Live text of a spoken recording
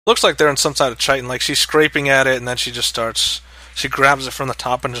Looks like they're in some side of chitin. Like she's scraping at it, and then she just starts. She grabs it from the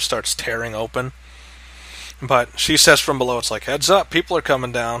top and just starts tearing open. But she says from below, it's like, heads up, people are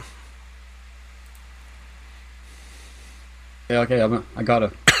coming down. Yeah, okay, I got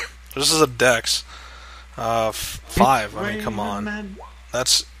it. This is a dex. 5. I mean, come on.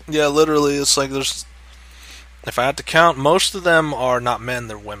 That's, yeah, literally, it's like there's... If I had to count, most of them are not men,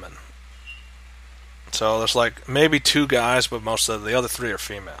 they're women. So there's like maybe 2 guys, but most of the other 3 are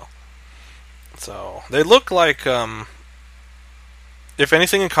female. So they look like, if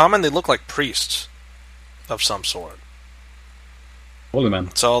anything in common, they look like priests of some sort. Holy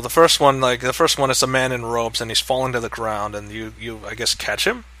man. So the first one is a man in robes, and he's falling to the ground, and you I guess catch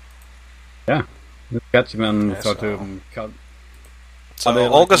him. Yeah, catch him and Okay, start to cut.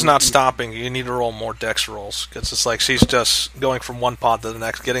 So Olga's not stopping. You need to roll more dex rolls because it's like she's just going from one pod to the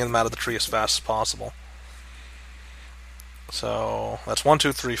next, getting them out of the tree as fast as possible. So that's 1,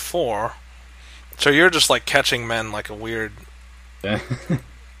 2, 3, 4. So you're just like catching men like a weird. Yeah.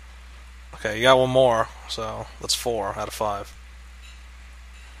 Okay, you got one more. So that's 4 out of 5.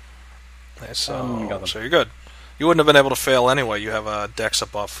 Okay, so you're good. You wouldn't have been able to fail anyway. You have a dex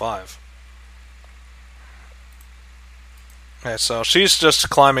above 5. Okay, so she's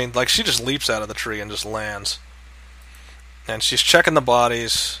just climbing, like she just leaps out of the tree and just lands. And she's checking the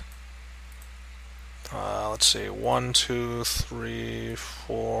bodies. Let's see, 1, 2, 3,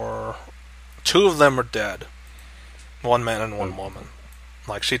 4. 2 of them are dead. 1 man and 1 woman.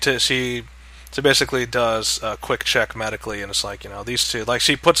 Like she basically does a quick check medically, and it's like, these 2. Like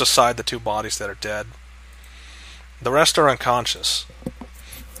she puts aside the 2 bodies that are dead. The rest are unconscious.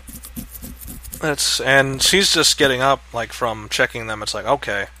 And she's just getting up, like, from checking them. It's like,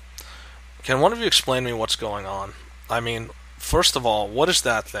 okay, can one of you explain to me what's going on? I mean, first of all, what is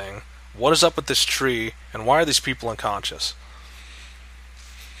that thing? What is up with this tree? And why are these people unconscious?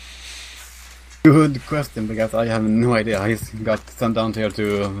 Good question, because I have no idea. I got sent down here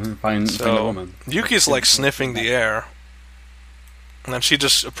to find a woman. Yuki's, like, sniffing the air. And then she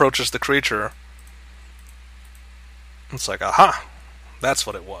just approaches the creature. It's like, aha! That's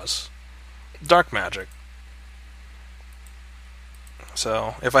what it was. Dark magic.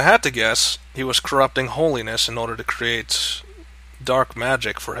 So, if I had to guess, he was corrupting holiness in order to create dark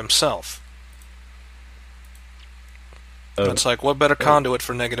magic for himself. It's like, what better conduit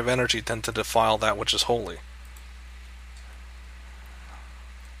for negative energy than to defile that which is holy?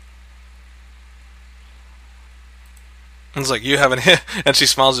 And it's like, you have any... And she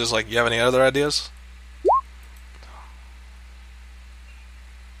smiles, just like, you have any other ideas?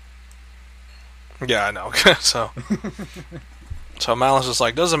 Yeah, I know. So Malice is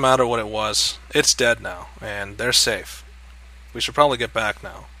like, doesn't matter what it was. It's dead now, and they're safe. We should probably get back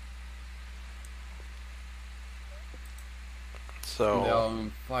now. So there are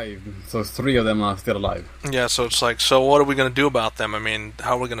 5, so 3 of them are still alive. Yeah, so it's like, so what are we going to do about them? I mean,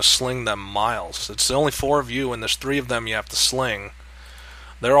 how are we going to sling them miles? It's only 4 of you, and there's 3 of them you have to sling.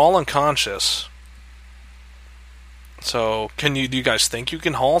 They're all unconscious. So, do you guys think you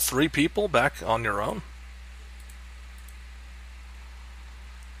can haul 3 people back on your own?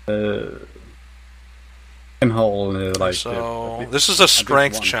 Can haul like. So this is a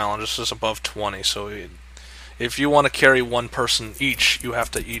strength challenge. This is above 20. So if you want to carry 1 person each, you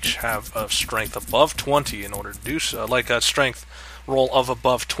have to each have a strength above 20 in order to do so. Like a strength roll of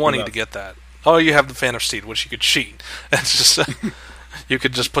above 20 to get that. Oh, you have the Phantom Steed, which you could cheat. It's just you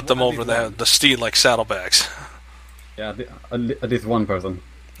could just put them over the steed like saddlebags. Yeah, at least 1 person.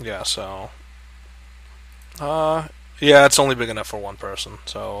 Yeah, so... yeah, it's only big enough for 1 person.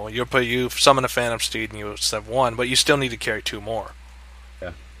 So you summon a Phantom Steed and you have 1, but you still need to carry 2 more.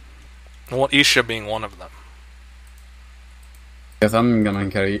 Yeah. Isha being one of them. Yes, I'm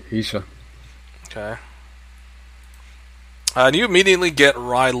gonna carry Isha. Okay. And you immediately get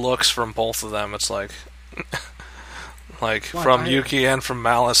wry looks from both of them. It's like... from Yuki and from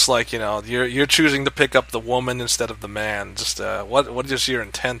Malice, like, you're choosing to pick up the woman instead of the man. Just, what is your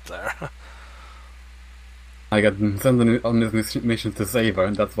intent there? I got sent on this mission to save her,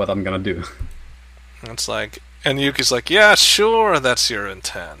 and that's what I'm gonna do. It's like, and Yuki's like, yeah, sure, that's your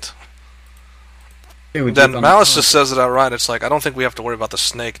intent. Then Malice just says it outright. It's like, I don't think we have to worry about the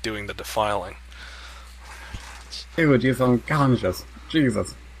snake doing the defiling. Dude, you're unconscious.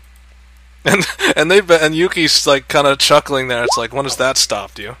 Jesus. And Yuki's like kind of chuckling there. It's like, when has that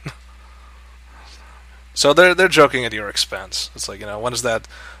stopped you? So they're joking at your expense. It's like, when is that?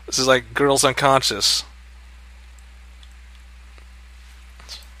 This is like girls unconscious.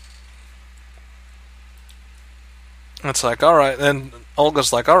 It's like, all right. Then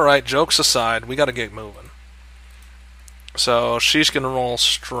Olga's like, all right. Jokes aside, we got to get moving. So she's going to roll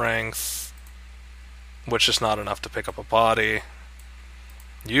strength, which is not enough to pick up a body.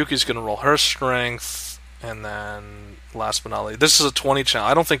 Yuki's going to roll her strength, and then last but not least, this is a 20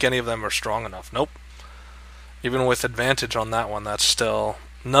 challenge. I don't think any of them are strong enough. Nope. Even with advantage on that one, that's still...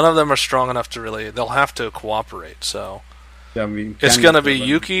 None of them are strong enough to really... They'll have to cooperate, so... Yeah, it's going to be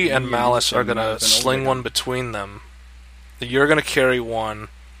Yuki and Malice are going to sling one between them. You're going to carry one.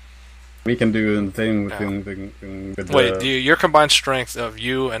 We can do the same with Wait, your combined strength of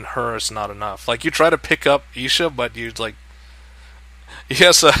you and her is not enough. Like, you try to pick up Isha, but you, like...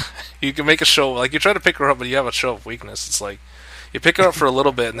 Yes, you can make a show... Like, you try to pick her up, but you have a show of weakness. It's like... You pick her up for a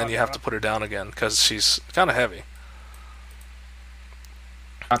little bit, and then you have to put her down again, because she's kind of heavy.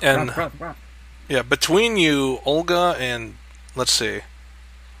 And... Yeah, between you, Olga, and... Let's see.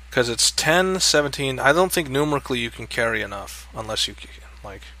 Because it's 10, 17... I don't think numerically you can carry enough. Unless you,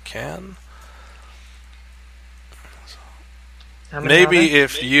 like, can? Maybe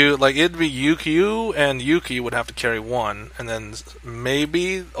if you... Like, it'd be you and Yuki would have to carry one. And then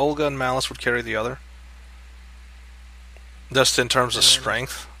maybe Olga and Malice would carry the other. Just in terms of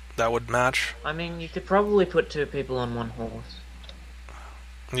strength. That would match. I mean, you could probably put 2 people on 1 horse.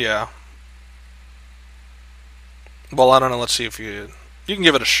 Yeah. Well, I don't know. Let's see if you can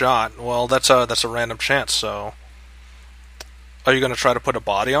give it a shot. Well, that's a random chance. So, are you going to try to put a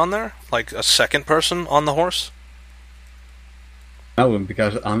body on there, like a second person on the horse? No,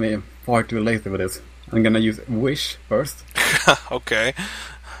 because I'm far too lazy with this. I'm gonna use wish first. Okay,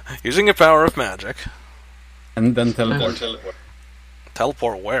 using the power of magic, and then teleport.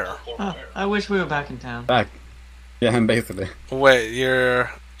 Teleport where? Oh, I wish we were back in town. Back. Yeah, basically. Wait, you're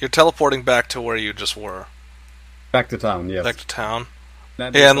teleporting back to where you just were. Back to town, yes. Back to town?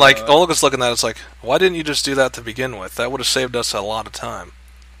 That Yeah, and like, Olga's looking at it, it's like, why didn't you just do that to begin with? That would have saved us a lot of time.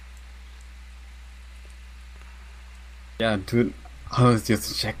 Yeah, dude, I was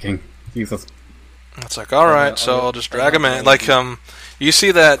just checking. Jesus. It's like, alright, so I'll just drag him in. Like, you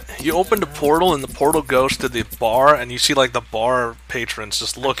see that, you opened a portal, and the portal goes to the bar, and you see, like, the bar patrons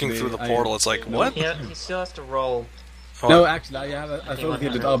just looking through the portal. It's like, what? Yeah, he still has to roll. No, actually, I have an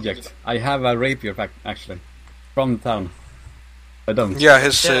associated object. I have a rapier, actually. From town. I don't. Yeah,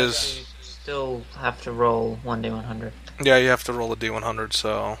 You still have to roll 1d100. Yeah, you have to roll a d100,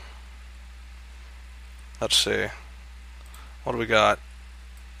 so... Let's see. What do we got?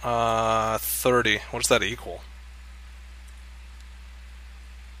 30. What does that equal?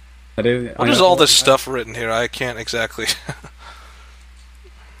 What is all this stuff written here? I can't exactly...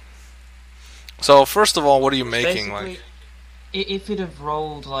 So, first of all, what are you making? Basically, like, if he'd have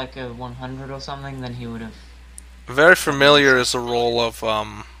rolled like a 100 or something, then he would have... Very familiar is the roll of,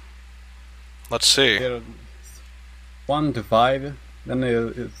 let's see. 1 to 5, then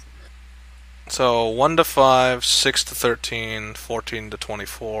it's... So, 1 to 5, 6 to 13, 14 to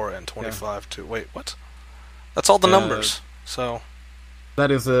 24, and 25 to... Wait, what? That's all the numbers, so... That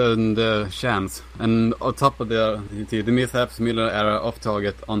is the chance, and on top of the mishaps, Miller error, off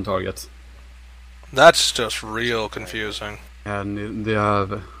target, on target. That's just real confusing. And they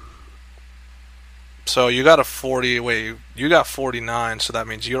have... So you got a 40, wait, you got 49, so that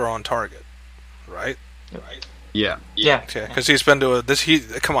means you're on target, right? Right. Yeah. Yeah. Okay, because he's been to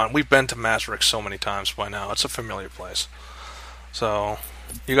come on, we've been to Mazrik so many times by now, it's a familiar place. So,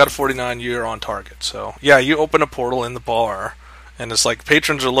 you got a 49, you're on target, so, yeah, you open a portal in the bar, and it's like,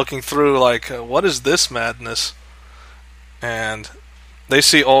 patrons are looking through, like, what is this madness? And they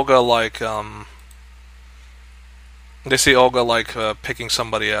see Olga, like, picking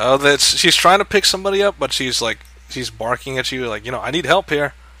somebody up. She's trying to pick somebody up, but she's barking at you, like, I need help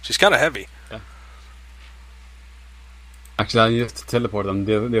here. She's kind of heavy. Yeah. Actually, I just teleport them.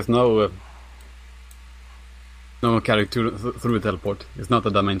 There's no carry through teleport. It's not a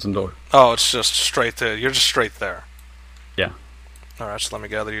dimension door. Oh, it's just straight there. You're just straight there. Yeah. Alright, so let me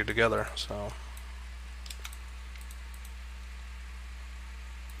gather you together, so...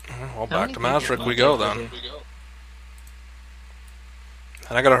 Well, back to Mazrik we go, then.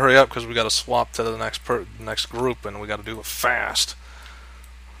 And I gotta hurry up because we gotta swap to the next group, and we gotta do it fast.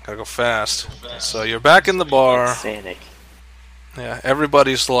 Gotta go fast. So you're back in the bar. Yeah,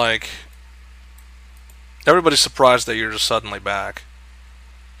 everybody's surprised that you're just suddenly back.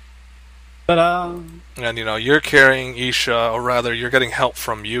 Ta-da! And you're carrying Isha, or rather, you're getting help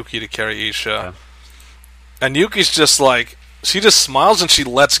from Yuki to carry Isha. Yeah. And Yuki's just like, she just smiles and she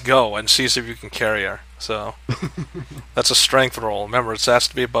lets go and sees if you can carry her. So, that's a strength roll. Remember, it has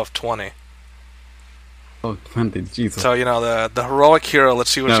to be above 20. Oh, 20, Jesus. So, the heroic hero,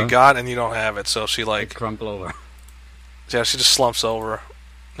 let's see what you got, and you don't have it. So she I crumple over. Yeah, she just slumps over.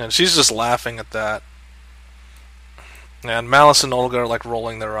 And she's just laughing at that. And Malice and Olga are like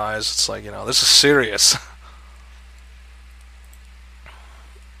rolling their eyes. It's like, this is serious.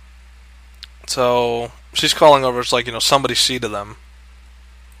 So she's calling over. It's like, somebody see to them.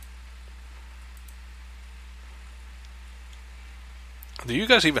 Do you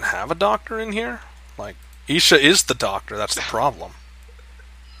guys even have a doctor in here? Like, Isha is the doctor. That's the problem.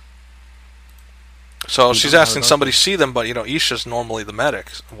 So she's asking somebody to see them, but Isha's normally the medic,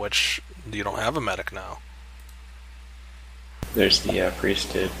 which you don't have a medic now. There's the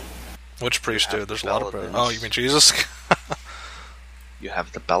priesthood. Which priesthood? There's a lot of. Oh, you mean Jesus? You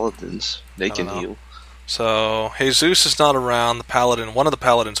have the paladins. They can heal. So Jesus is not around. The paladin, one of the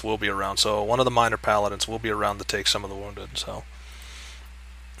paladins will be around. So one of the minor paladins will be around to take some of the wounded. So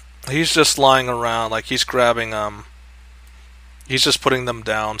he's just lying around, like he's grabbing. He's just putting them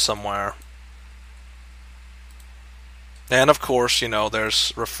down somewhere. And of course,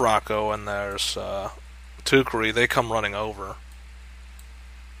 there's Refraco and there's Tukri. They come running over.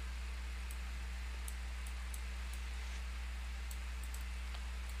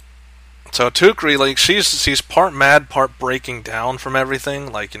 So Tukri, like she's part mad, part breaking down from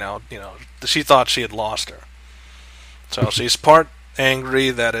everything. Like she thought she had lost her. So she's part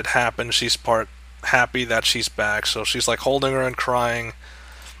angry that it happened. She's part happy that she's back. So she's like holding her and crying.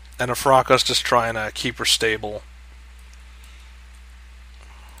 And Refraco's just trying to keep her stable.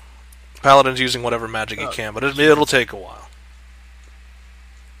 Paladin's using whatever magic he can, but it'll take a while.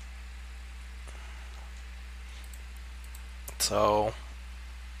 So.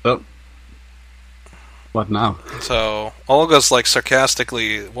 Oh. What now? So Olga's like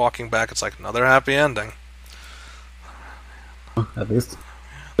sarcastically walking back. It's like another happy ending. At least.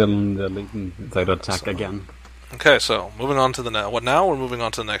 Still the inside attack again. Okay, so moving on to what now? We're moving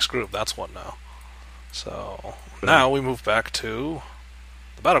on to the next group. That's what now. So now we move back to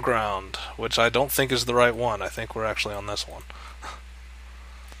the battleground, which I don't think is the right one. I think we're actually on this one.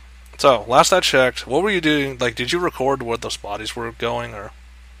 So last I checked, what were you doing? Like, did you record where those bodies were going, or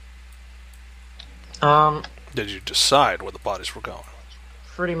did you decide where the bodies were going?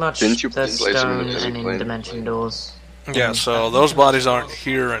 Pretty much Didn't you the place them in stone the and in plane? dimension doors. Yeah, so those bodies aren't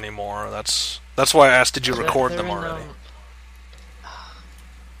here anymore. That's why I asked, did you record them They're in, already?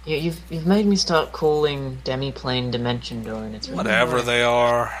 Yeah, you've made me start calling demiplane dimension door, and it's really Whatever annoying. they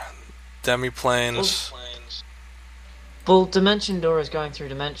are, demiplanes. Well, dimension door is going through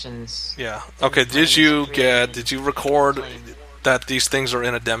dimensions. Yeah. Okay. Did you record that these things are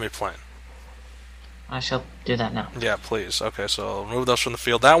in a demiplane? I shall do that now. Yeah, please. Okay, so remove those from the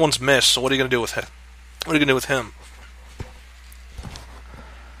field. That one's missed. So what are you gonna do with him? What are you gonna do with him?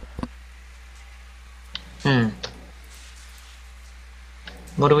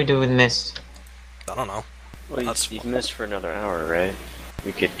 What do we do with mist? I don't know. Well, you've missed for another hour, right?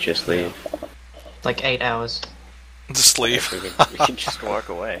 We could just leave. Like 8 hours. Just leave. We can just walk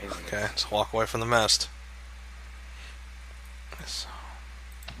away. Okay, just walk away from the mist. Yes.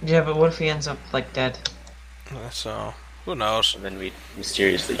 Yeah, but what if he ends up like dead? So who knows? And then we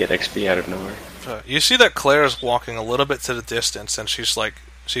mysteriously get XP out of nowhere. You see that Claire's walking a little bit to the distance, and she's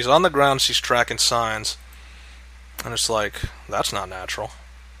on the ground. She's tracking signs, and it's like, that's not natural.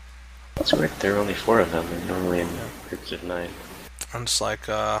 That's weird. There are only 4 of them. They're normally in groups of 9. And it's like,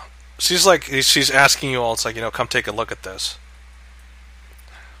 she's asking you all. It's like, come take a look at this.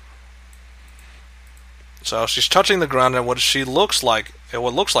 So she's touching the ground, and what looks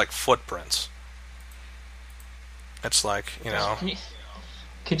like footprints. It's like,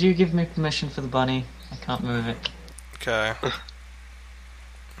 Could you give me permission for the bunny? I can't move it. Okay.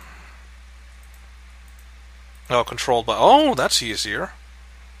 Oh, controlled by. Oh, that's easier.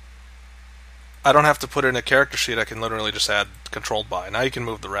 I don't have to put it in a character sheet. I can literally just add controlled by. Now you can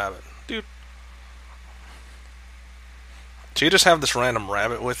move the rabbit, dude. So you just have this random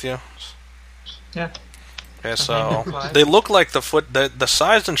rabbit with you? Yeah. Okay, so they look like the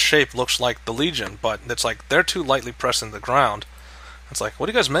size and shape looks like the Legion, but it's like they're too lightly pressed into the ground. It's like, what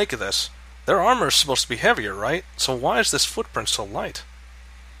do you guys make of this? Their armor is supposed to be heavier, right? So why is this footprint so light?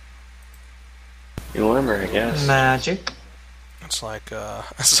 New armor, I guess. Magic. It's like,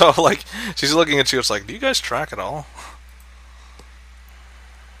 so like, she's looking at you, it's like, do you guys track at all?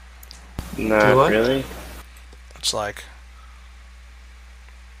 Not really. It's like,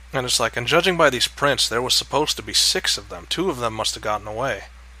 and judging by these prints, there was supposed to be 6 of them. 2 of them must have gotten away.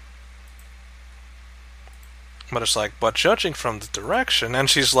 But it's like, but judging from the direction, and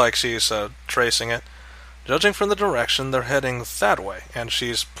she's tracing it, judging from the direction, they're heading that way, and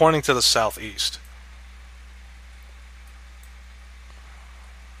she's pointing to the southeast.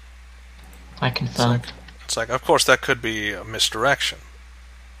 I confirm. It's like, of course, that could be a misdirection.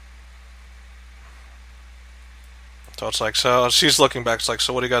 So it's like, so she's looking back. It's like,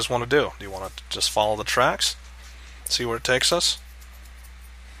 so what do you guys want to do? Do you want to just follow the tracks, see where it takes us?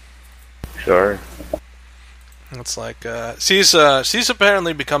 Sure. It's like she's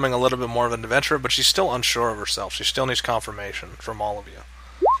apparently becoming a little bit more of an adventurer, but she's still unsure of herself. She still needs confirmation from all of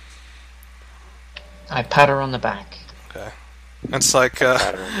you. I pat her on the back. Okay. It's like,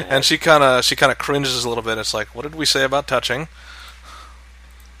 and she kind of cringes a little bit. It's like, what did we say about touching?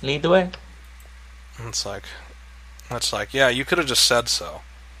 Lead the way. And it's like, yeah, you could have just said so.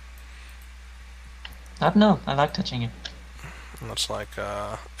 I don't know. I like touching you. And it's like,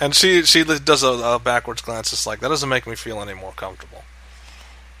 and she does a backwards glance. It's like, that doesn't make me feel any more comfortable.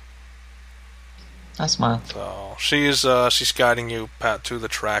 I smile. So she's guiding you to the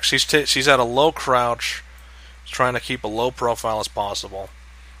track. She's at a low crouch, trying to keep a low profile as possible,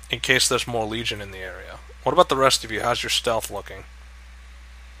 in case there's more Legion in the area. What about the rest of you? How's your stealth looking?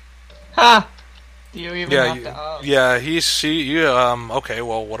 Ha! Do you even have to ask? Yeah, okay,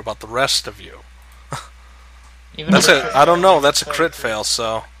 well, what about the rest of you? Even That's it. I don't know. That's a crit fail,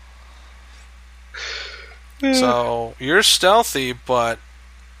 so... So, you're stealthy, but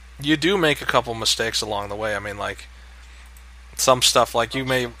you do make a couple mistakes along the way. I mean, like, some stuff, like you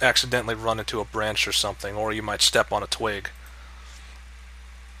may accidentally run into a branch or something, or you might step on a twig.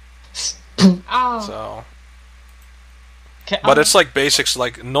 So... But it's like basics,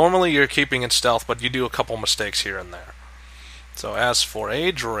 like, normally you're keeping in stealth, but you do a couple mistakes here and there. So, as for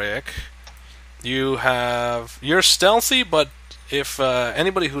Adrik... You're stealthy, but if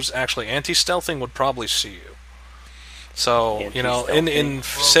anybody who's actually anti-stealthing would probably see you. So, you know, in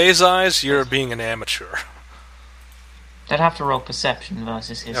Say's eyes, you're being an amateur. I'd have to roll perception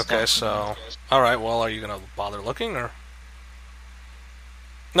versus his Okay, stealth. so... Alright, well, are you going to bother looking, or...?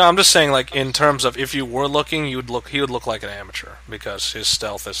 No, I'm just saying, like, in terms of if you were looking, he would look like an amateur, because his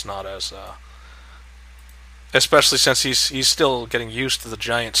stealth is not as... Especially since he's still getting used to the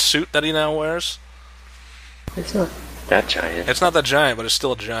giant suit that he now wears. It's not that giant. It's not that giant, but it's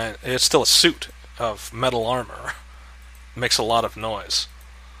still a giant. It's still a suit of metal armor. Makes a lot of noise.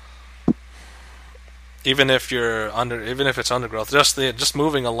 Even if it's undergrowth, just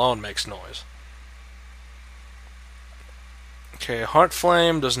moving alone makes noise. Okay,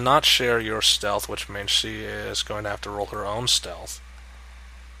 Heartflame does not share your stealth, which means she is going to have to roll her own stealth.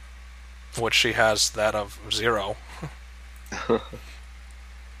 Which she has that of 0.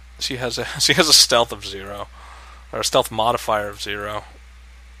 she has a stealth of 0, or a stealth modifier of 0,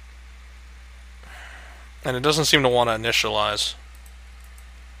 and it doesn't seem to want to initialize.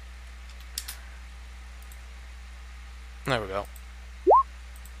 There we go.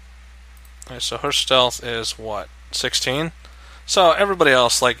 Alright, so her stealth is what, 16? So everybody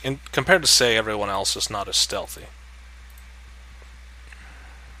else, like compared to Say, everyone else is not as stealthy.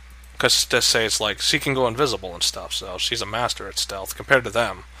 Because to Say it's like, she can go invisible and stuff, so she's a master at stealth compared to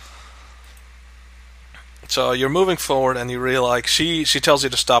them. So you're moving forward and you realize, she tells you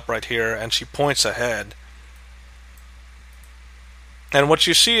to stop right here, and she points ahead. And what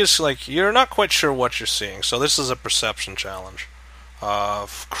you see is, like, you're not quite sure what you're seeing, so this is a perception challenge.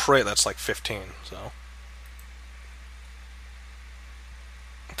 Great, that's like 15, so...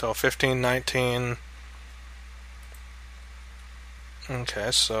 So 15, 19... Okay,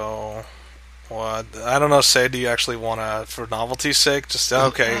 so... What? I don't know, Say, do you actually want to, for novelty's sake, just...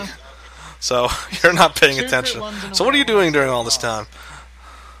 Okay. So, you're not paying attention. So what are you doing during all this time?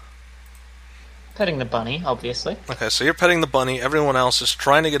 Petting the bunny, obviously. Okay, so you're petting the bunny, everyone else is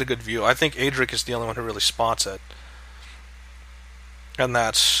trying to get a good view. I think Adrik is the only one who really spots it. And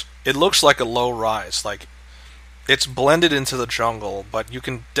that's... It looks like a low rise, like... It's blended into the jungle, but you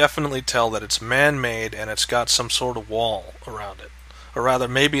can definitely tell that it's man-made and it's got some sort of wall around it. Or rather,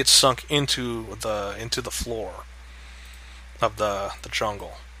 maybe it's sunk into the floor of the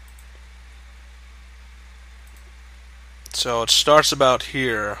jungle. So it starts about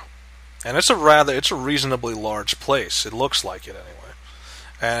here, and it's a reasonably large place. It looks like it anyway.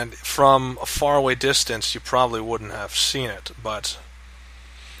 And from a faraway distance, you probably wouldn't have seen it, but...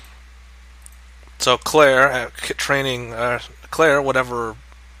 So Claire, Claire, whatever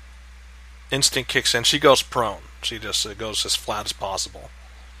instinct kicks in, she goes prone. She just goes as flat as possible.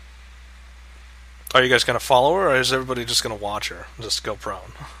 Are you guys going to follow her, or is everybody just going to watch her? Just go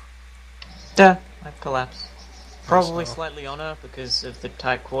prone? Yeah, I've collapsed. Probably slightly on her because of the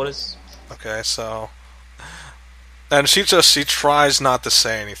tight quarters. Okay, so... And she tries not to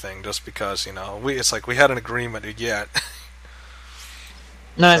say anything, just because, you know, it's like we had an agreement yet.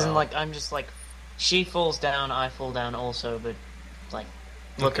 No, as in, like, I'm just like... She falls down, I fall down also, but, like,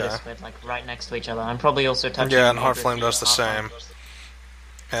 look at us, we're, like, right next to each other. I'm probably also touching... Yeah, and Heartflame does the same.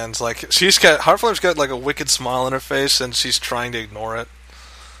 And it's like Heartflame's got like a wicked smile on her face, and she's trying to ignore it.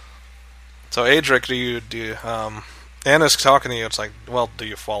 So Adrik, do you Anna's talking to you. It's like, well, do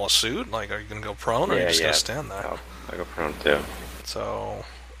you follow suit? Like, are you gonna go prone, or are you just gonna stand there? I'll go prone too. So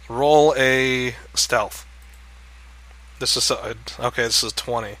roll a stealth. This is okay. This is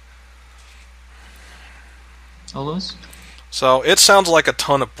 20. Always. So it sounds like a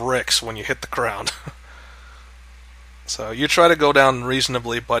ton of bricks when you hit the ground. So you try to go down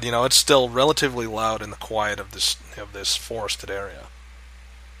reasonably, but it's still relatively loud in the quiet of this forested area.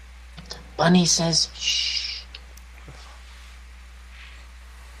 Bunny says shh.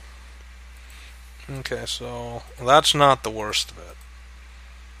 Okay, so that's not the worst of it.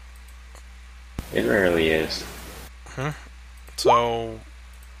 It rarely is. So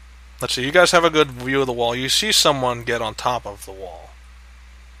let's see. You guys have a good view of the wall. You see someone get on top of the wall.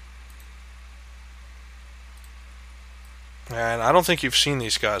 And I don't think you've seen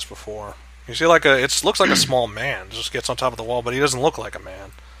these guys before. You see it looks like a small man just gets on top of the wall, but he doesn't look like a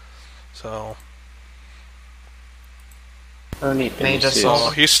man. So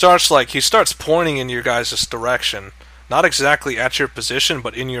he starts pointing in your guys' direction, not exactly at your position,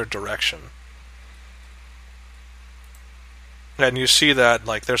 but in your direction. And you see that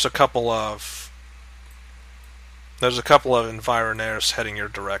there's a couple of environnaires heading your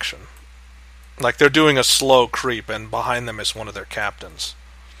direction. Like they're doing a slow creep, and behind them is one of their captains.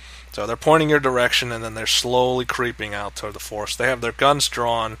 So they're pointing your direction, and then they're slowly creeping out toward the forest. They have their guns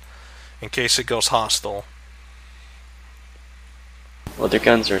drawn in case it goes hostile. Well, their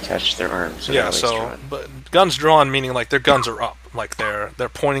guns are attached to their arms. So but guns drawn meaning their guns are up, they're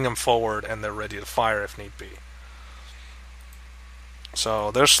pointing them forward and they're ready to fire if need be.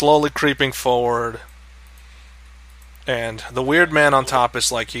 So they're slowly creeping forward. And the weird man on top is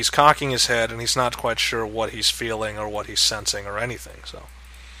he's cocking his head, and he's not quite sure what he's feeling or what he's sensing or anything. So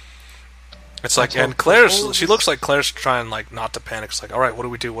it's and she looks like Claire's trying not to panic. It's all right, what do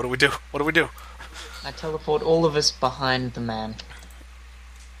we do? What do we do? What do we do? I teleport all of us behind the man.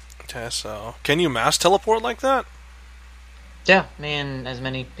 Okay, so can you mass teleport like that? Yeah, me and as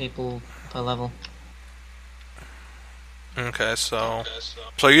many people per level. Okay, so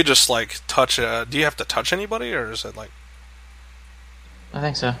you just touch. Do you have to touch anybody, or is it I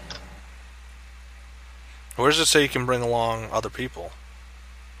think so. Where does it say you can bring along other people?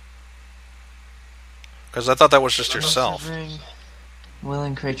 Because I thought that was just yourself.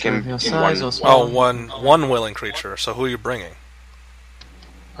 Willing creature of your size or small? Oh, one willing creature. So who are you bringing?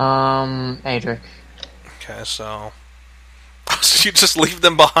 Adrik. Okay, so you just leave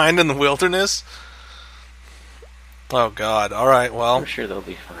them behind in the wilderness? Oh God! All right, well, I'm sure they'll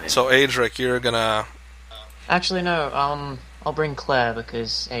be fine. So Adrik, you're gonna. Actually, no. I'll bring Claire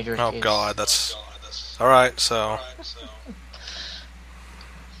because Adrik. Oh God, that's all right. So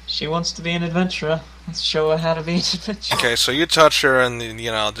she wants to be an adventurer. Let's show her how to be an adventurer. Okay, so you touch her, and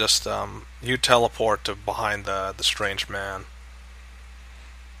just you teleport to behind the strange man.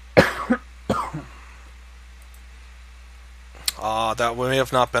 That may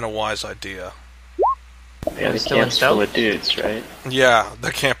have not been a wise idea. Yeah, the camp's full of dudes, right? Yeah,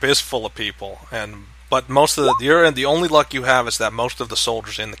 the camp is full of people, but most of the only luck you have is that most of the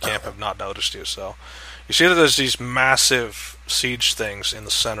soldiers in the camp have not noticed you. So you see that there's these massive siege things in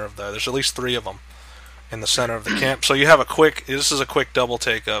the center of there's at least 3 of them in the center of the camp. So you have this is a quick double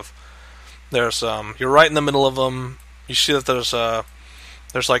take of there's you're right in the middle of them. You see that there's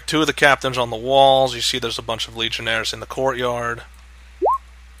 2 of the captains on the walls. You see there's a bunch of legionnaires in the courtyard.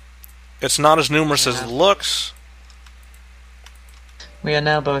 It's not as numerous as it looks. We are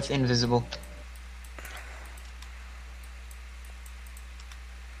now both invisible.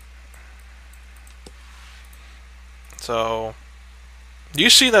 So you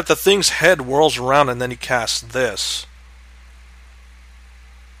see that the thing's head whirls around, and then he casts this.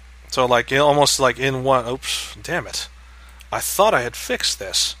 So almost in one. Oops! Damn it! I thought I had fixed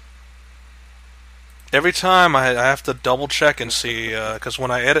this. Every time I have to double check and see, because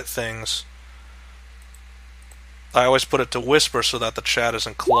when I edit things, I always put it to whisper so that the chat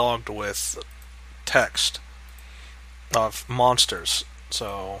isn't clogged with text of monsters.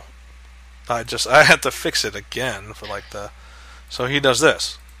 So I had to fix it again for so he does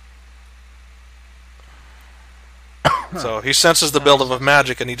this. So he senses the buildup of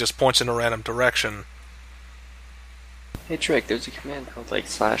magic, and he just points in a random direction. Hey Trick, there's a command called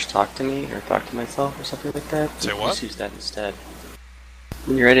 /talk to me or talk to myself or something like that. Say what? Just use that instead.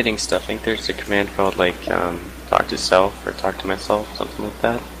 When you're editing stuff, I think there's a command called talk to self or talk to myself, something like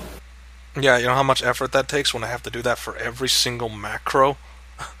that. Yeah, you know how much effort that takes when I have to do that for every single macro?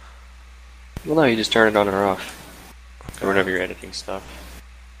 Well, no, you just turn it on or off. Okay. Or whenever you're editing stuff.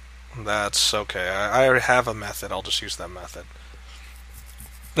 That's okay. I already have a method. I'll just use that method.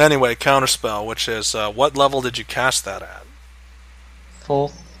 Anyway, counterspell, which is what level did you cast that at?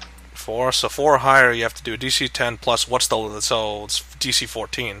 4th. 4. So 4 or higher, you have to do a DC 10 plus what's the so it's DC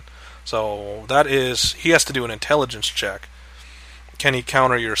 14. So that is he has to do an intelligence check. Can he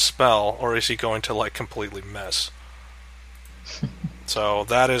counter your spell, or is he going to like completely miss? So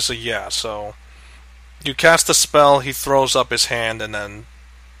that is a yeah. So you cast the spell, he throws up his hand, and then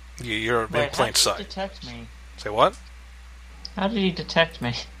you're in plain sight. How did he detect me? Say what? How did he detect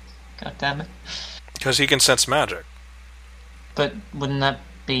me? God damn it. Because he can sense magic. But wouldn't that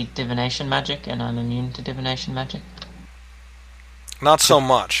be divination magic, and I'm immune to divination magic? Not so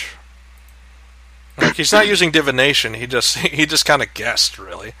much. Like he's not using divination. He just kind of guessed,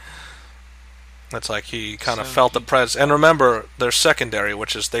 really. It's like he kind of felt the presence. And remember, they're secondary,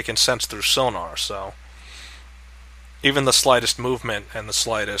 which is they can sense through sonar. So even the slightest movement and the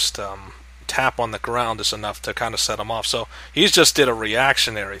slightest tap on the ground is enough to kind of set him off. So he just did a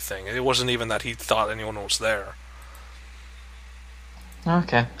reactionary thing. It wasn't even that he thought anyone was there.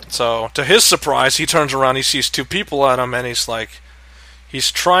 Okay. So to his surprise, he turns around, he sees 2 people at him, and he's like, he's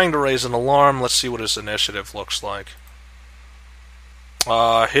trying to raise an alarm. Let's see what his initiative looks like.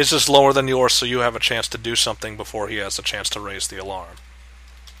 His is lower than yours, so you have a chance to do something before he has a chance to raise the alarm.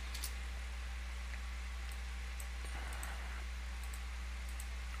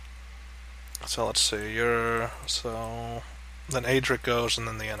 So let's see, so then Adrik goes, and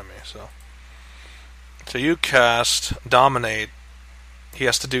then the enemy. So you cast Dominate. He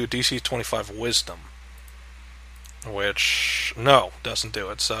has to do DC 25 Wisdom, which no, doesn't do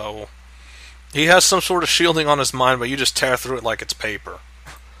it. So he has some sort of shielding on his mind, but you just tear through it like it's paper.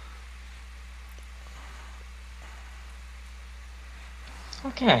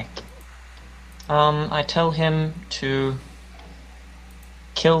 Okay. I tell him to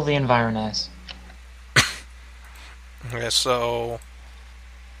kill the Environers. Okay, so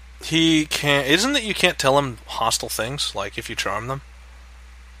he can't. Isn't it you can't tell him hostile things, like if you charm them?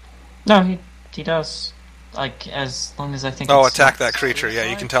 No, he does. Like, as long as I think Oh, it's attack not that creature. Yeah, you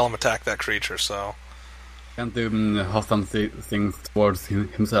suicide. can tell him attack that creature, so... Can't do hostile things towards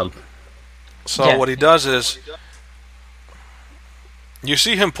himself. So Yeah. what he does is... You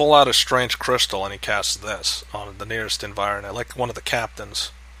see him pull out a strange crystal, and he casts this on the nearest environment, like one of the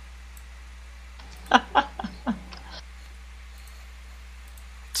captains.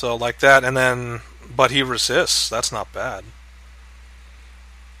 So like that, and then... But he resists. That's not bad.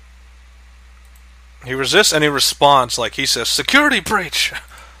 He resists, and he responds, like he says, "Security breach!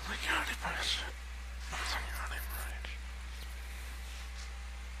 Security breach! Security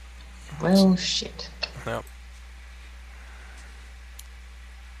breach!" Well, shit. Yep.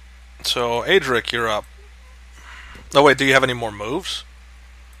 So, Adrik, you're up. Oh wait, do you have any more moves?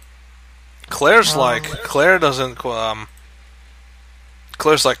 Claire doesn't,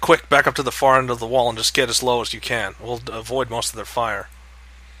 Claire's like, quick, back up to the far end of the wall and just get as low as you can. We'll avoid most of their fire.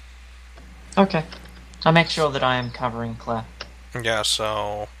 Okay. I'll make sure that I am covering Claire. Yeah,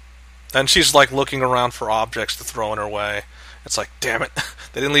 so... And she's like looking around for objects to throw in her way. It's like, damn it,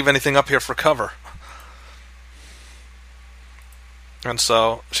 they didn't leave anything up here for cover. And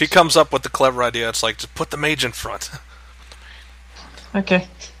so, she comes up with the clever idea, it's like, just put the mage in front. Okay.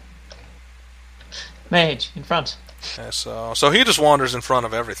 Mage, in front. Okay, so he just wanders in front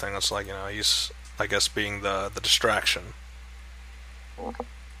of everything. It's like, he's, I guess, being the distraction.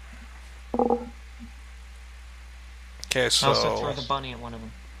 Okay, so... I also throw the bunny at one of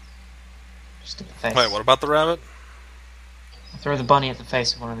them. Just at the face. Wait, what about the rabbit? I throw the bunny at the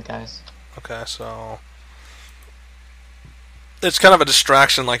face of one of the guys. Okay, so... It's kind of a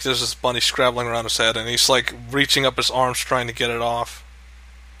distraction, like there's this bunny scrabbling around his head, and he's like reaching up his arms trying to get it off.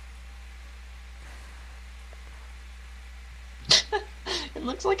 It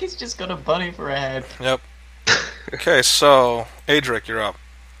looks like he's just got a bunny for a head. Yep. Okay, so Adrik, you're up.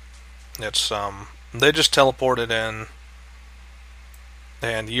 It's they just teleported in,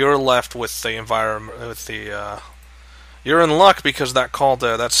 and you're left with the environment. With the you're in luck because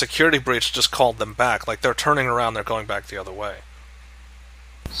that security breach just called them back. Like they're turning around, they're going back the other way.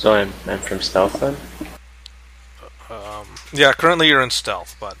 So I'm from stealth then? Yeah, currently you're in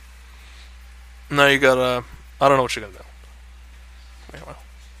stealth, but now you gotta. I don't know what you're gonna do. Anyway.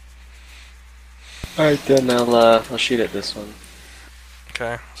 Alright then, I'll shoot at this one.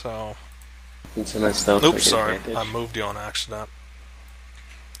 Okay, so. Since I'm in stealth, Oops, sorry, I moved you on accident.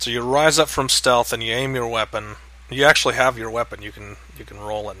 So you rise up from stealth and you aim your weapon. You actually have your weapon. You can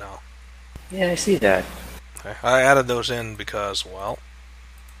roll it now. Yeah, I see that. Okay. I added those in because, well,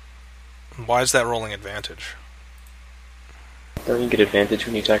 why is that rolling advantage? Don't you get advantage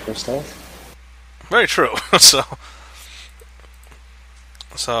when you attack from stealth? Very true.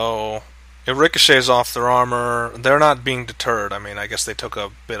 So it ricochets off their armor. They're not being deterred. I mean, I guess they took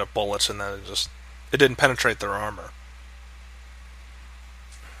a bit of bullets and then it didn't penetrate their armor.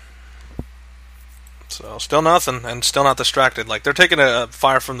 So still nothing, and still not distracted. Like, they're taking a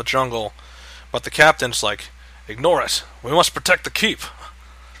fire from the jungle, but the captain's like, ignore it. We must protect the keep.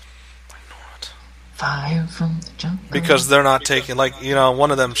 Ignore it. Fire from the jungle. Because they're not taking, like, one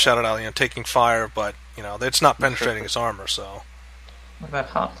of them shouted out, taking fire, but, it's not penetrating his armor, so. What about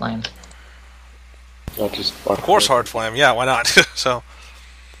hot flame? Of course, hard flame. Yeah, why not? So.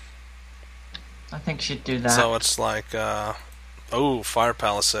 I think she'd do that. So it's like, fire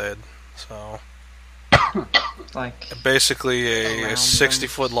palisade. So. Like basically a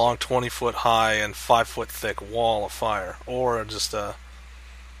 60-foot long, 20-foot high, and 5-foot thick wall of fire, or just a.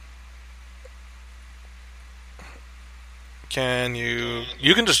 Can you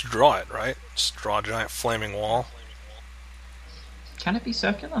can just draw it, right? Just draw a giant flaming wall. Can it be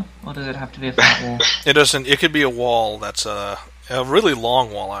circular, or does it have to be a flat wall? It doesn't. It could be a wall that's a really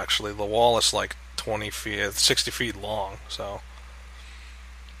long wall. Actually, the wall is like 20 feet, 60 feet long. So.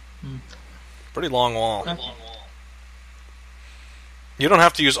 Pretty long wall. Okay. You don't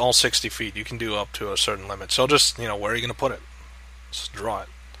have to use all 60 feet. You can do up to a certain limit. So just, where are you going to put it? Just draw it.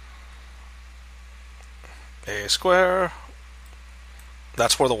 A square.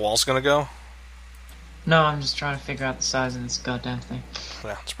 That's where the wall's going to go? No, I'm just trying to figure out the size of this goddamn thing.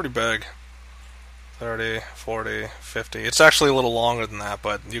 Yeah, it's pretty big. 30, 40, 50. It's actually a little longer than that,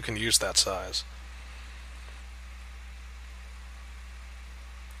 but you can use that size.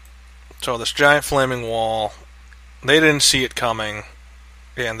 So this giant flaming wall, they didn't see it coming,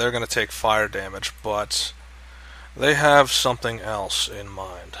 and they're going to take fire damage, but they have something else in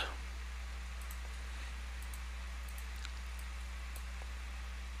mind.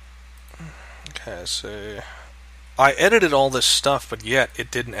 Okay, so I edited all this stuff, but yet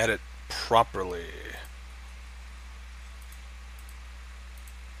it didn't edit properly.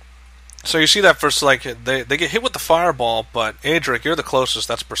 So you see that first, like, they get hit with the fireball, but Adrik, you're the closest,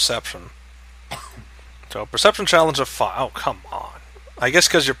 that's perception. So, perception challenge of 5. Oh, come on. I guess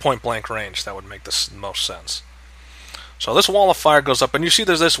because you're point-blank range, that would make the most sense. So this wall of fire goes up, and you see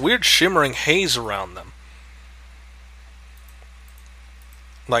there's this weird shimmering haze around them.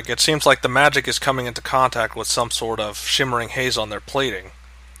 Like, it seems like the magic is coming into contact with some sort of shimmering haze on their plating.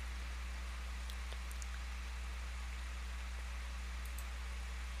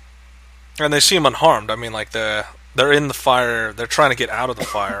 And they seem unharmed. I mean, like, they're in the fire. They're trying to get out of the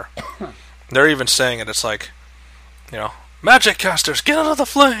fire. They're even saying it. It's like, magic casters, get out of the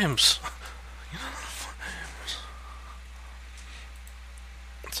flames! Get out of the flames.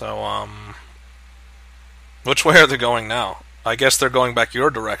 So, which way are they going now? I guess they're going back your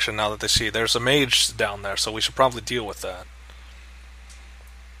direction now that they see there's a mage down there, so we should probably deal with that.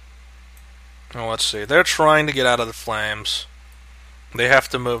 Oh, let's see. They're trying to get out of the flames. They have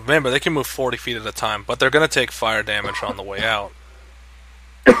to move. Remember, they can move 40 feet at a time, but they're going to take fire damage on the way out.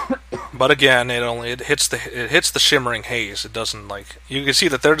 But again, it hits the shimmering haze. It doesn't, like, you can see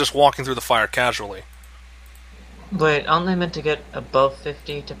that they're just walking through the fire casually. Wait, aren't they meant to get above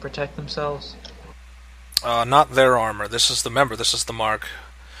 50 to protect themselves? Not their armor. This is the mark.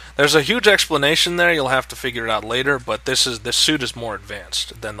 There's a huge explanation there. You'll have to figure it out later. But this suit is more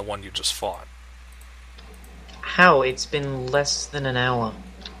advanced than the one you just fought. How? It's been less than an hour.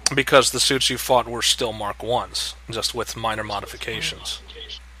 Because the suits you fought were still Mark 1s, just with minor modifications.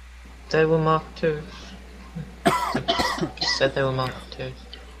 They were Mark 2s. Said they were Mark 2s.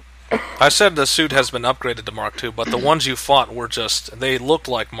 I said the suit has been upgraded to Mark II, but the ones you fought were they looked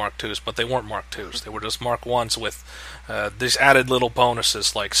like Mark IIs, but they weren't Mark IIs. They were just Mark 1s with these added little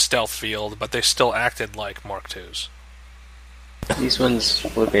bonuses like stealth field, but they still acted like Mark IIs. These ones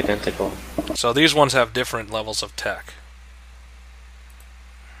look identical. So these ones have different levels of tech.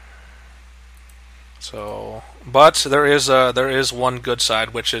 So, but there is one good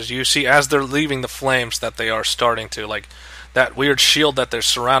side, which is you see as they're leaving the flames that they are starting to, like, that weird shield that they're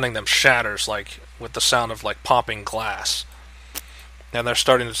surrounding them shatters, like, with the sound of, like, popping glass. And they're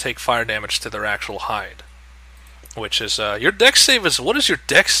starting to take fire damage to their actual hide. Which is, your dex save is, what is your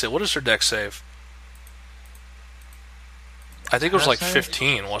dex save? What is your dex save? I think it was like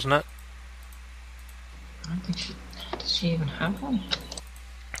 15, wasn't it? I don't think does she even have one?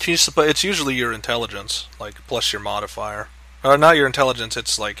 It's usually your intelligence, like, plus your modifier. Or not your intelligence,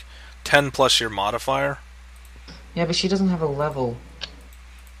 it's like 10 plus your modifier. Yeah, but she doesn't have a level.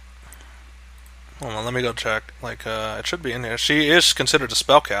 Hold on, let me go check. Like, it should be in here. She is considered a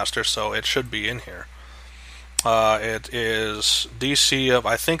spellcaster, so it should be in here. It is DC of...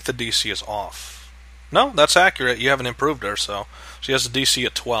 I think the DC is off. No, that's accurate. You haven't improved her, so... She has a DC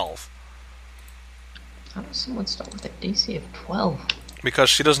of 12. How does someone start with a DC of 12? Because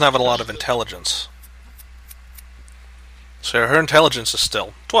she doesn't have a lot of intelligence. So her intelligence is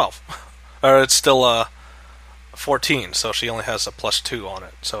still 12. Or it's still 14, so she only has a +2 on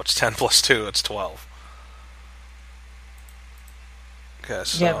it. So it's 10 plus 2, it's 12. Okay,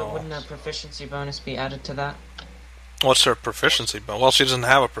 so... Yeah, but wouldn't a proficiency bonus be added to that? What's her proficiency bonus? Well, she doesn't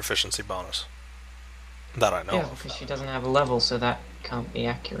have a proficiency bonus. That I know Yeah, of. because she doesn't have a level, so that can't be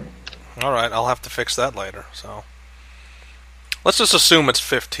accurate. Alright, I'll have to fix that later, so... Let's just assume it's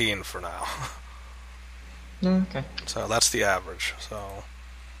 15 for now. Okay. So that's the average, so...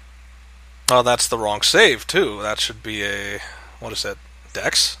 Oh, that's the wrong save, too. That should be a... What is it?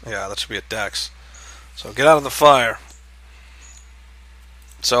 Dex? Yeah, that should be a Dex. So get out of the fire.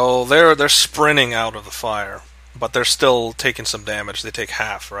 So they're sprinting out of the fire, but they're still taking some damage. They take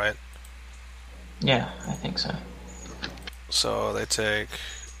half, right? Yeah, I think so. So they take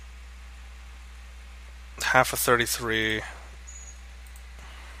half of 33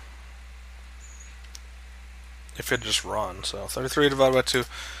 if it just runs. So 33 divided by 2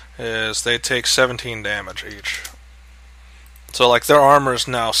 is they take 17 damage each. So like their armor is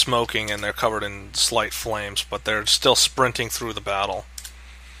now smoking and they're covered in slight flames, but they're still sprinting through the battle.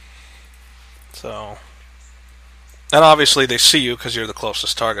 So, and obviously they see you because you're the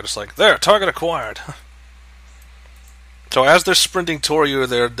closest target. It's like, there, target acquired. So as they're sprinting toward you,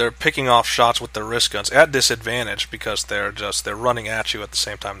 they're picking off shots with their wrist guns at disadvantage because they're running at you at the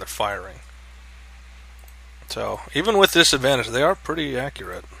same time they're firing. So even with disadvantage, they are pretty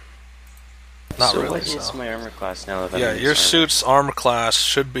accurate. Not so really. What is my armor class now? That Yeah, I'm in your this suit's armor class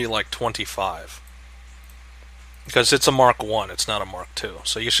should be like 25. Because it's a Mark 1, it's not a Mark 2.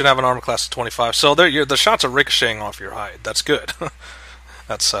 So you should have an armor class of 25. So the shots are ricocheting off your hide. That's good.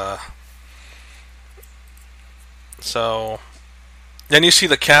 That's, So... Then you see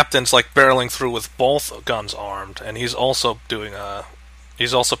the captain's, like, barreling through with both guns armed. And he's also doing,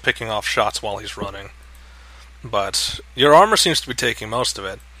 he's also picking off shots while he's running. But your armor seems to be taking most of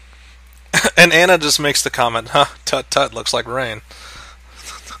it. And Anna just makes the comment, huh, tut tut, looks like rain.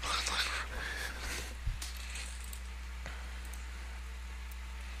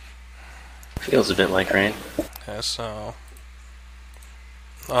 Feels a bit like rain. Okay, so...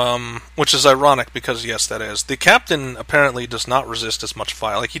 which is ironic because, yes, that is. The captain apparently does not resist as much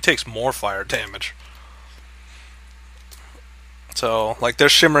fire. Like, he takes more fire damage. So, like, they're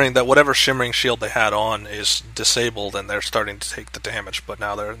shimmering, that whatever shimmering shield they had on is disabled and they're starting to take the damage, but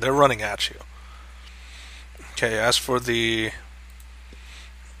now they're running at you. Okay, as for the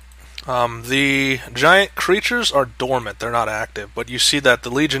giant creatures are dormant, they're not active, but you see that the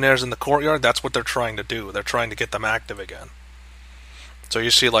legionnaires in the courtyard, that's what they're trying to do. They're trying to get them active again. So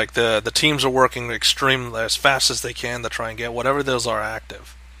you see, like, the teams are working extremely as fast as they can to try and get whatever those are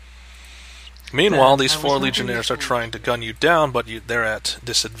active. Meanwhile, these 4 legionnaires are trying to gun you down, but they're at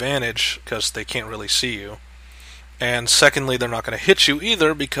disadvantage because they can't really see you. And secondly, they're not going to hit you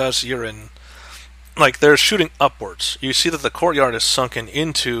either because you're in... Like, they're shooting upwards. You see that the courtyard is sunken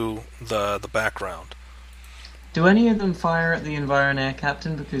into the background. Do any of them fire at the Environair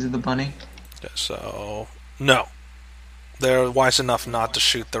captain because of the bunny? Okay, so... No. They're wise enough not to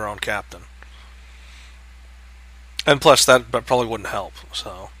shoot their own captain. And plus, that probably wouldn't help,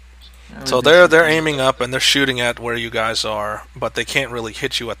 so... So they're aiming up and they're shooting at where you guys are, but they can't really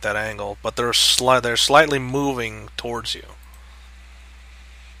hit you at that angle. But they're slightly moving towards you.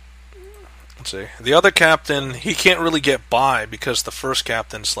 Let's see. The other captain, he can't really get by because the first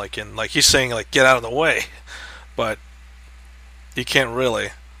captain's he's saying get out of the way, but he can't really.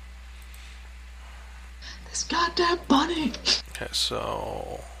 This goddamn bunny. Okay,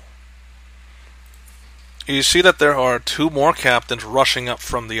 so. You see that there are 2 more captains rushing up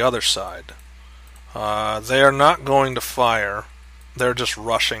from the other side. They are not going to fire. They're just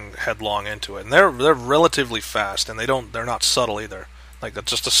rushing headlong into it, and they're relatively fast, and they're not subtle either. Like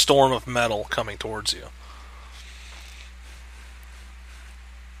just a storm of metal coming towards you.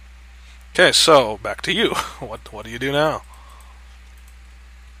 Okay, so back to you. What do you do now?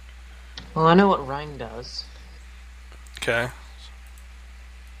 Well, I know what Rang does. Okay.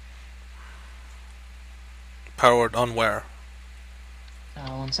 Powered on where?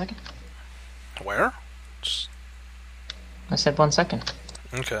 1 second. Where? I said 1 second.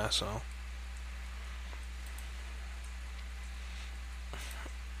 Okay, so...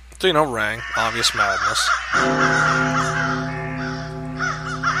 So, you know, Rang, obvious madness.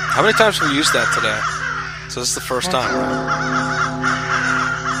 How many times have we used that today? So this is the first time, right?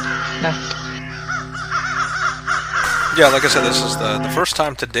 No. Yeah, like I said, this is the first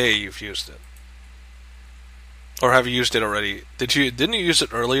time today you've used it. Or have you used it already? Didn't you use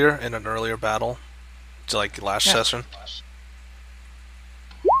it earlier in an earlier battle? Like last session?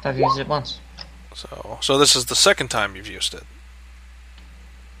 I've used it once. So this is the second time you've used it.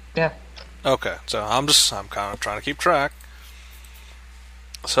 Yeah. Okay, so I'm kind of trying to keep track.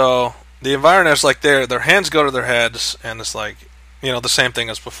 So the environment's like their hands go to their heads, and it's like, you know, the same thing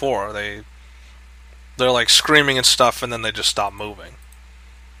as before. They're like screaming and stuff, and then they just stop moving.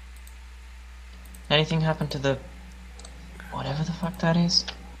 Anything happened to the whatever the fuck that is?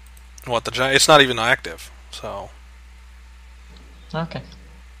 What, the giant? It's not even active. So Okay.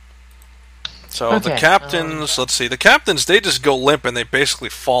 the captains, let's see, the captains, they just go limp and they basically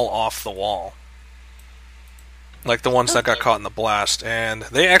fall off the wall. Like the ones that got caught in the blast, and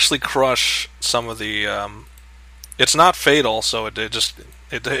they actually crush some of the. It's not fatal, so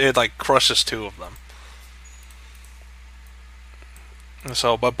it like crushes 2 of them.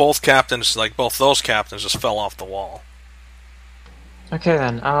 So, but both those captains just fell off the wall. Okay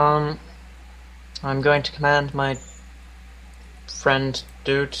then. I'm going to command my friend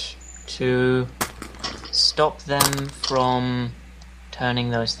Dude to stop them from turning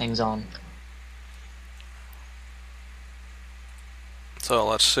those things on. So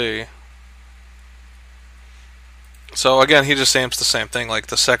let's see. So again, he just aims the same thing. Like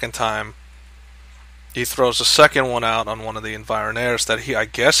the second time, he throws a second one out on one of the environnaires that I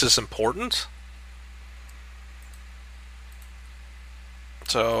guess is important.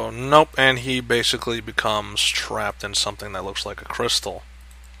 So nope, and he basically becomes trapped in something that looks like a crystal.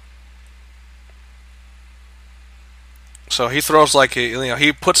 So he throws like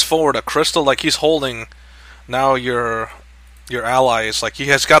he puts forward a crystal, like he's holding now your ally is like he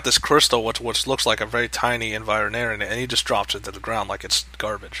has got this crystal which looks like a very tiny environnaire in it, and he just drops it to the ground like it's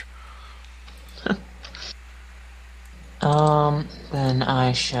garbage. Then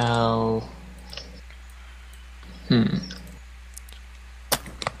I shall.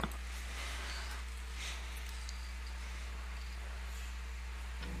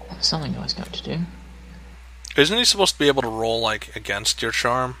 Something I was going to do. Isn't he supposed to be able to roll like against your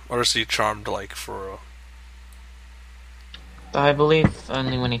charm, or is he charmed like for? I believe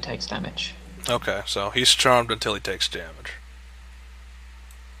only when he takes damage. Okay, so he's charmed until he takes damage.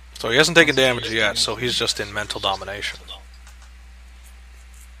 So he hasn't taken damage yet, so he's just in mental domination.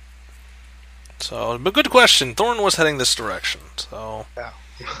 So, but good question. Thorin was heading this direction, so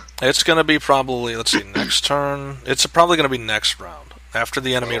it's going to be probably, let's see, next turn. It's probably going to be next round. After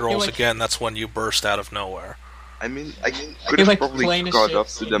the enemy rolls again, that's when you burst out of nowhere. I mean, I could have probably caught up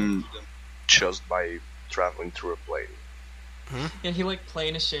to them just by traveling through a plane. Yeah, he like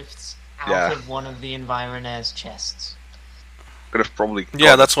plane shifts out of one of the Environaire's chests. Could have probably.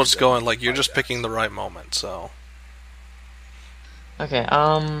 Yeah, that's what's going. Like you're just picking the right moment. So. Okay.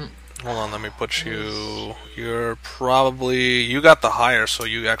 Hold on, let me put you. You're probably you got the higher, so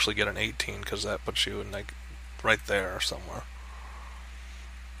you actually get an 18 because that puts you in like right there somewhere.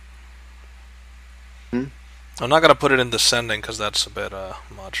 I'm not gonna put it in descending because that's a bit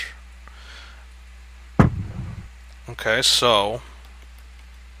much. Okay, so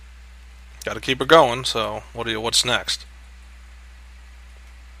got to keep it going. So what's next?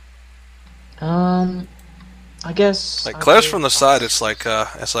 I guess like Claire's from the side. It's like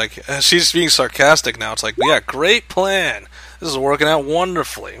she's being sarcastic now. It's like, yeah, great plan. This is working out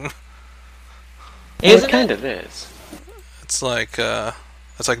wonderfully. It kind of is. It's like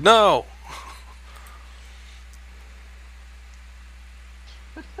no.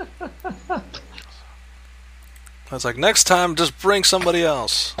 It's like next time, just bring somebody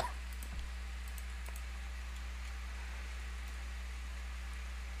else.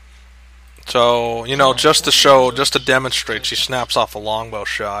 So, just to demonstrate, she snaps off a longbow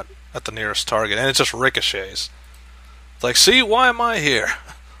shot at the nearest target, and it just ricochets. It's like, see, why am I here?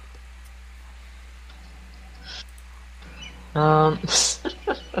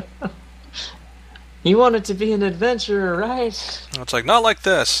 You wanted to be an adventurer, right? It's like, not like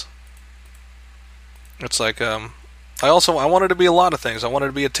this. It's like, I wanted to be a lot of things. I wanted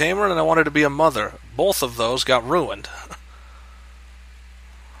to be a tamer, and I wanted to be a mother. Both of those got ruined.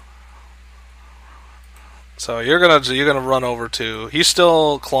 So you're gonna run over to. He's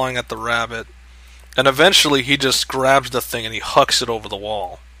still clawing at the rabbit, and eventually he just grabs the thing and he hucks it over the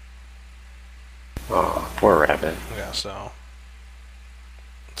wall. Oh, poor rabbit. Yeah.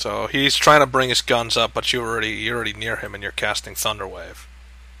 So he's trying to bring his guns up, but you're already near him, and you're casting Thunderwave.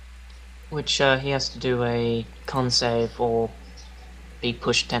 Which he has to do a con save or be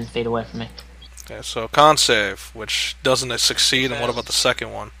pushed 10 feet away from me. Okay, so con save, which doesn't succeed, and what about the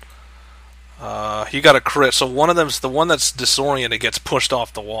second one? He got a crit, so one of them's the one that's disoriented gets pushed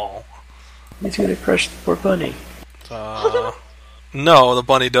off the wall. He's gonna crush the poor bunny. No, the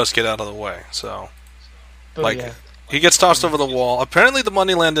bunny does get out of the way, so... Booyah. He gets tossed over the wall. Apparently the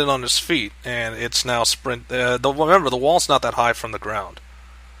bunny landed on his feet, and it's now remember, the wall's not that high from the ground.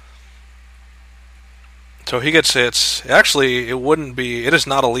 So he gets hit. Actually, it is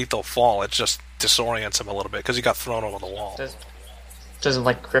not a lethal fall, it just disorients him a little bit, because he got thrown over the wall. Does it,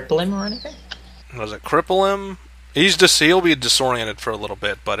 like, cripple him or anything? Does it cripple him? He'll be disoriented for a little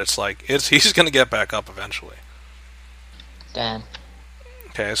bit, but he's gonna get back up eventually. Damn.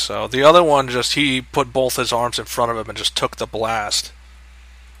 Okay, so the other one he put both his arms in front of him and just took the blast.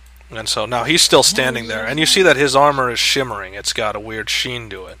 And so now he's still standing there, and you see that his armor is shimmering. It's got a weird sheen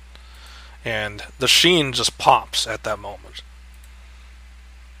to it. And the sheen just pops at that moment.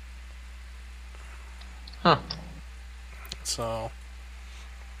 Huh. So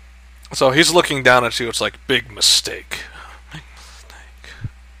he's looking down at you. It's like, big mistake. Big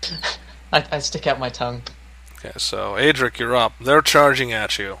mistake. I stick out my tongue. Okay, so Adrik, you're up. They're charging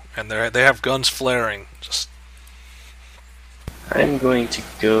at you, and they have guns flaring. I'm going to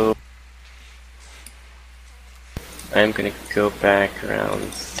go back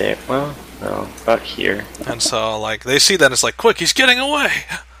around there. Well, no, about here. And so, like, they see that, it's like, quick, he's getting away!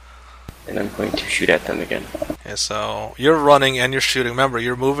 And I'm going to shoot at them again. Okay, so you're running and you're shooting. Remember,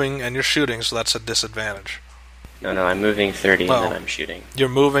 you're moving and you're shooting, so that's a disadvantage. No, I'm moving 30 and then I'm shooting. You're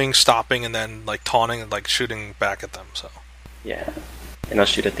moving, stopping, and then, like, taunting and, like, shooting back at them, so... Yeah. And I'll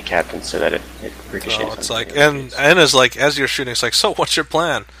shoot at the captain so that it ricochets. So it's like, and is like, as you're shooting, it's like, so what's your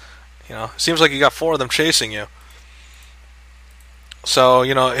plan? You know, it seems like you got 4 of them chasing you. So,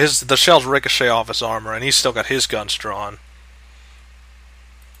 you know, the shells ricochet off his armor, and he's still got his guns drawn.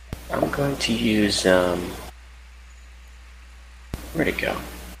 I'm going to use, where'd it go?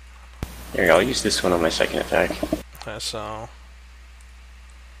 There you go, I'll use this one on my second attack. Okay, so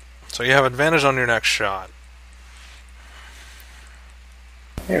you have advantage on your next shot.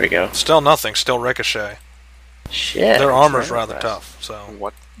 There we go. Still nothing, still ricochet. Shit. Their armor's rather tough, so...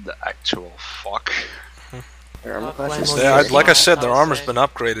 What the actual fuck? Their armor class is... Like I said, their armor's been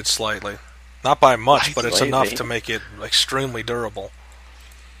upgraded slightly. Not by much, but it's Slightly. enough to make it extremely durable.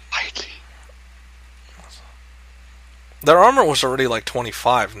 Lightly. Their armor was already like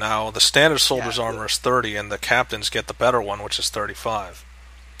 25. Now, the standard soldier's armor is 30, and the captains get the better one, which is 35.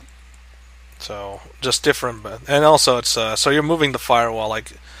 So, just different. And also, it's so you're moving the firewall.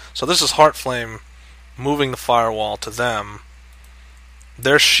 Like, so this is Heartflame moving the firewall to them.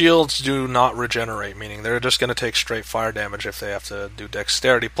 Their shields do not regenerate, meaning they're just going to take straight fire damage if they have to do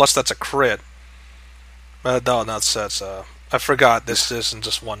dexterity. Plus, that's a crit. No, that's I forgot, this isn't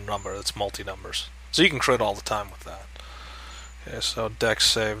just one number, it's multi-numbers. So you can crit all the time with that. Okay, so dex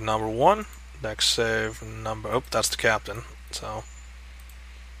save number 1, dex save number... Oh, that's the captain. So,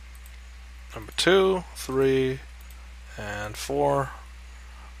 number 2, 3, and 4.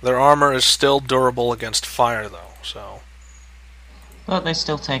 Their armor is still durable against fire, though, so... Well, they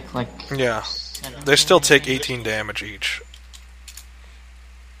still take, like... Yeah, they still take 18 damage each.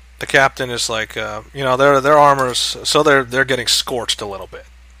 The captain is like, you know, their armor's... So they're getting scorched a little bit.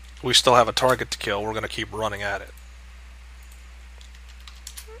 We still have a target to kill, we're going to keep running at it.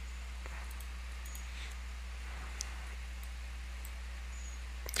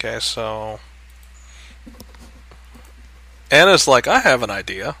 Okay, so... Anna's like, I have an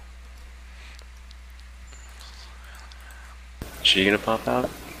idea. Is she gonna pop out?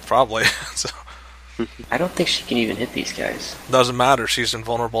 Probably. So, I don't think she can even hit these guys. doesn't matter, she's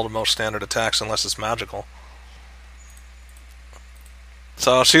invulnerable to most standard attacks unless it's magical.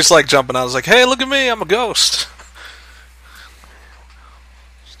 So she's like jumping out, like, hey, look at me, I'm a ghost.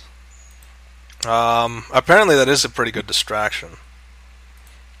 Apparently that is a pretty good distraction.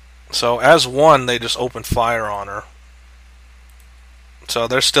 So as one, they just open fire on her. So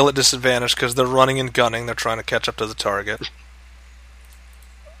they're still at disadvantage because they're running and gunning, they're trying to catch up to the target.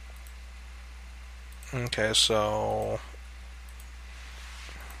 Okay, so...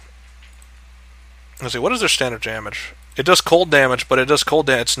 Let's see, what is their standard damage? It does cold damage, but it does cold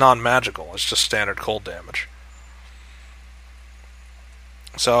damage. It's non-magical. It's just standard cold damage.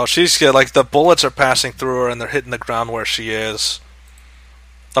 So she's like the bullets are passing through her, and they're hitting the ground where she is.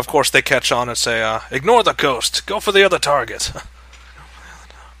 Of course, they catch on and say, "Ignore the ghost. Go for the other target."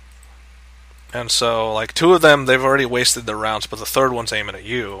 And so, like 2 of them, they've already wasted their rounds, but the third one's aiming at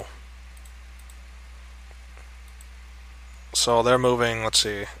you. So they're moving. Let's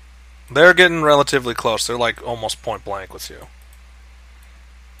see. They're getting relatively close. They're like almost point blank with you.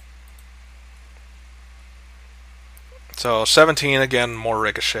 So 17 again, more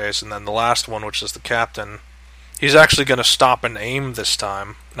ricochets, and then the last one, which is the captain, he's actually going to stop and aim this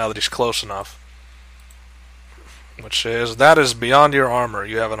time. Now that he's close enough, that is beyond your armor.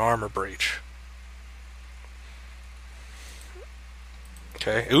 You have an armor breach.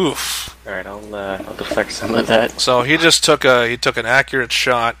 Okay. Oof. All right, I'll deflect some of that. So he just took an accurate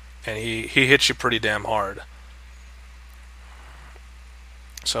shot, and he hit you pretty damn hard.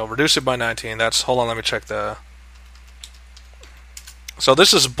 So reduce it by 19. Hold on, let me check the. So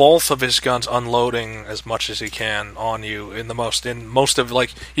this is both of his guns unloading as much as he can on you in most of,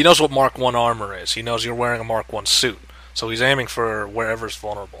 like, he knows what Mark 1 armor is. He knows you're wearing a Mark 1 suit. So he's aiming for wherever's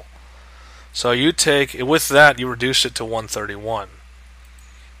vulnerable. So you take, with that, you reduce it to 131.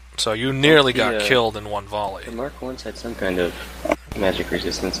 So you nearly got killed in one volley. The Mark 1s had some kind of magic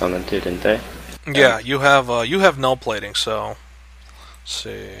resistance on them too, didn't they? Yeah, you have null plating, so let's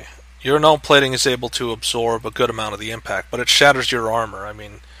see. Your null plating is able to absorb a good amount of the impact, but it shatters your armor. I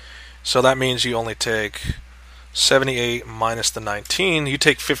mean, so that means you only take 78 minus the 19. You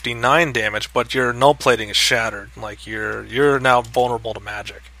take 59 damage, but your null plating is shattered. Like you're now vulnerable to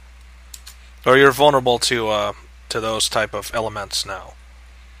magic, or you're vulnerable to those type of elements now.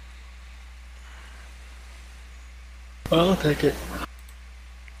 I'll take it.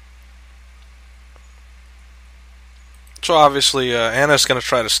 So obviously, Anna's going to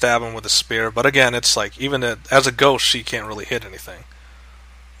try to stab him with a spear, but again, it's like, even as a ghost, she can't really hit anything.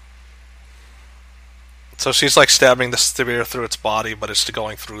 So she's like stabbing the spear through its body, but it's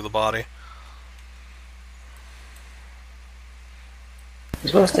going through the body. You're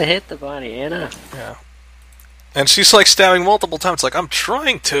supposed to hit the body, Anna. Yeah. And she's like stabbing multiple times, like, I'm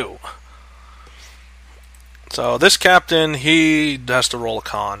trying to. So this captain, he has to roll a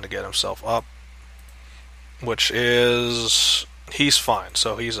con to get himself up. Which is, he's fine,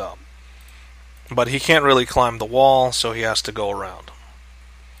 so he's up. But he can't really climb the wall, so he has to go around.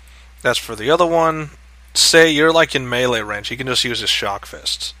 That's for the other one. Say you're like in melee range, he can just use his shock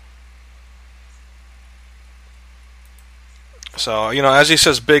fists. So, as he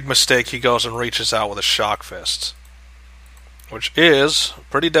says big mistake, he goes and reaches out with his shock fists. Which is a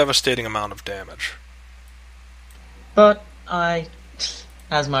pretty devastating amount of damage. But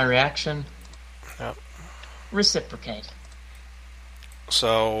as my reaction, Yep. Reciprocate.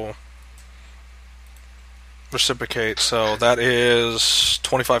 So that is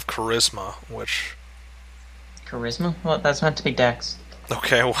 25 charisma, which... Charisma? Well, that's meant to be dex.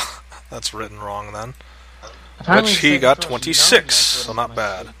 Okay, well, that's written wrong then. Apparently Which he it got said 26, that's so what not it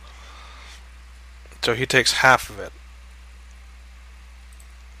bad. was. So he takes half of it.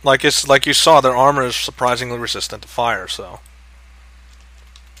 Like you saw, their armor is surprisingly resistant to fire, so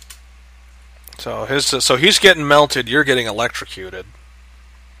he's getting melted, you're getting electrocuted.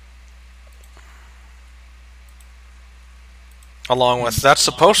 Along with there's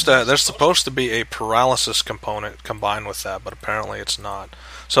supposed to be a paralysis component combined with that, but apparently it's not.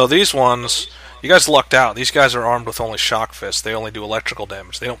 So these ones, you guys lucked out. These guys are armed with only shock fists. They only do electrical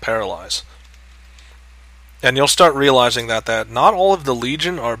damage. They don't paralyze. And you'll start realizing that not all of the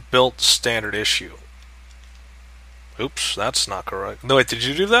Legion are built standard issue. Oops, that's not correct. No, wait, did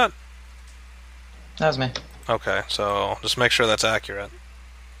you do that? That was me. Okay, so just make sure that's accurate.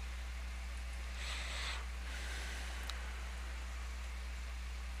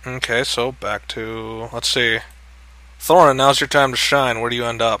 Okay, so back to, let's see. Thorin, now's your time to shine. Where do you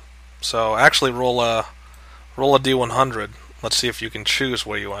end up? So actually roll a D100. Let's see if you can choose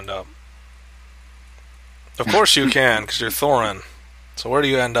where you end up. Of course you can, because you're Thorin. So where do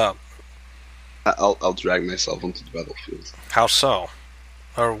you end up? I'll drag myself onto the battlefield. How so?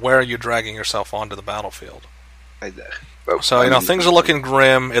 Or where are you dragging yourself onto the battlefield? Right there. Well, So, things are looking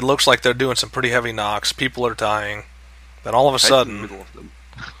grim. It looks like they're doing some pretty heavy knocks. People are dying. Then all of a right in the sudden, middle of them.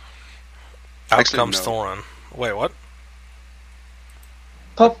 out Actually, comes no. Thorin. Wait, what?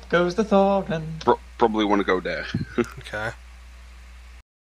 Pop goes the Thorin. Probably want to go there. Okay.